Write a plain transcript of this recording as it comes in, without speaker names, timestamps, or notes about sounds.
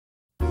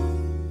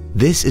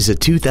This is a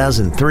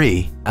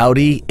 2003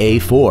 Audi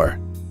A4.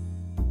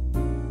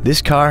 This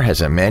car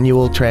has a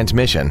manual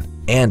transmission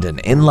and an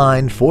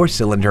inline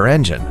 4-cylinder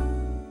engine.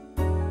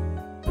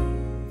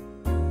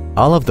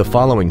 All of the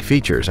following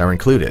features are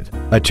included: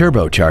 a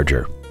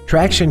turbocharger,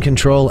 traction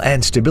control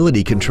and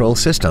stability control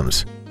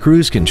systems,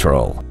 cruise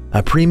control,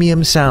 a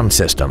premium sound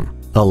system,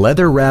 a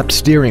leather-wrapped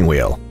steering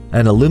wheel,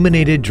 an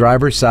illuminated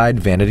driver's side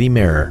vanity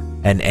mirror,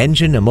 an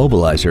engine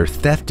immobilizer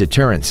theft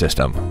deterrent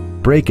system,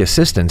 brake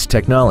assistance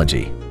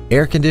technology,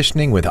 air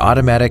conditioning with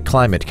automatic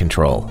climate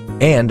control,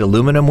 and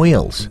aluminum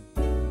wheels.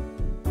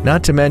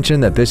 Not to mention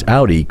that this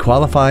Audi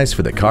qualifies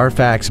for the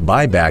Carfax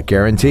buyback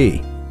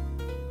guarantee.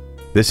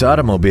 This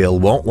automobile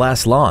won't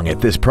last long at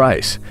this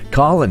price.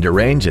 Call and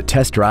arrange a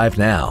test drive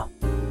now.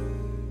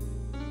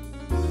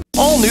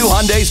 All new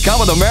Hyundais come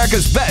with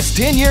America's best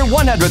 10-year,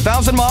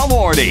 100,000-mile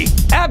warranty.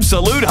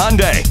 Absolute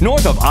Hyundai,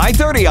 north of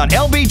I-30 on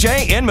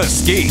LBJ in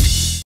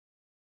Mesquite.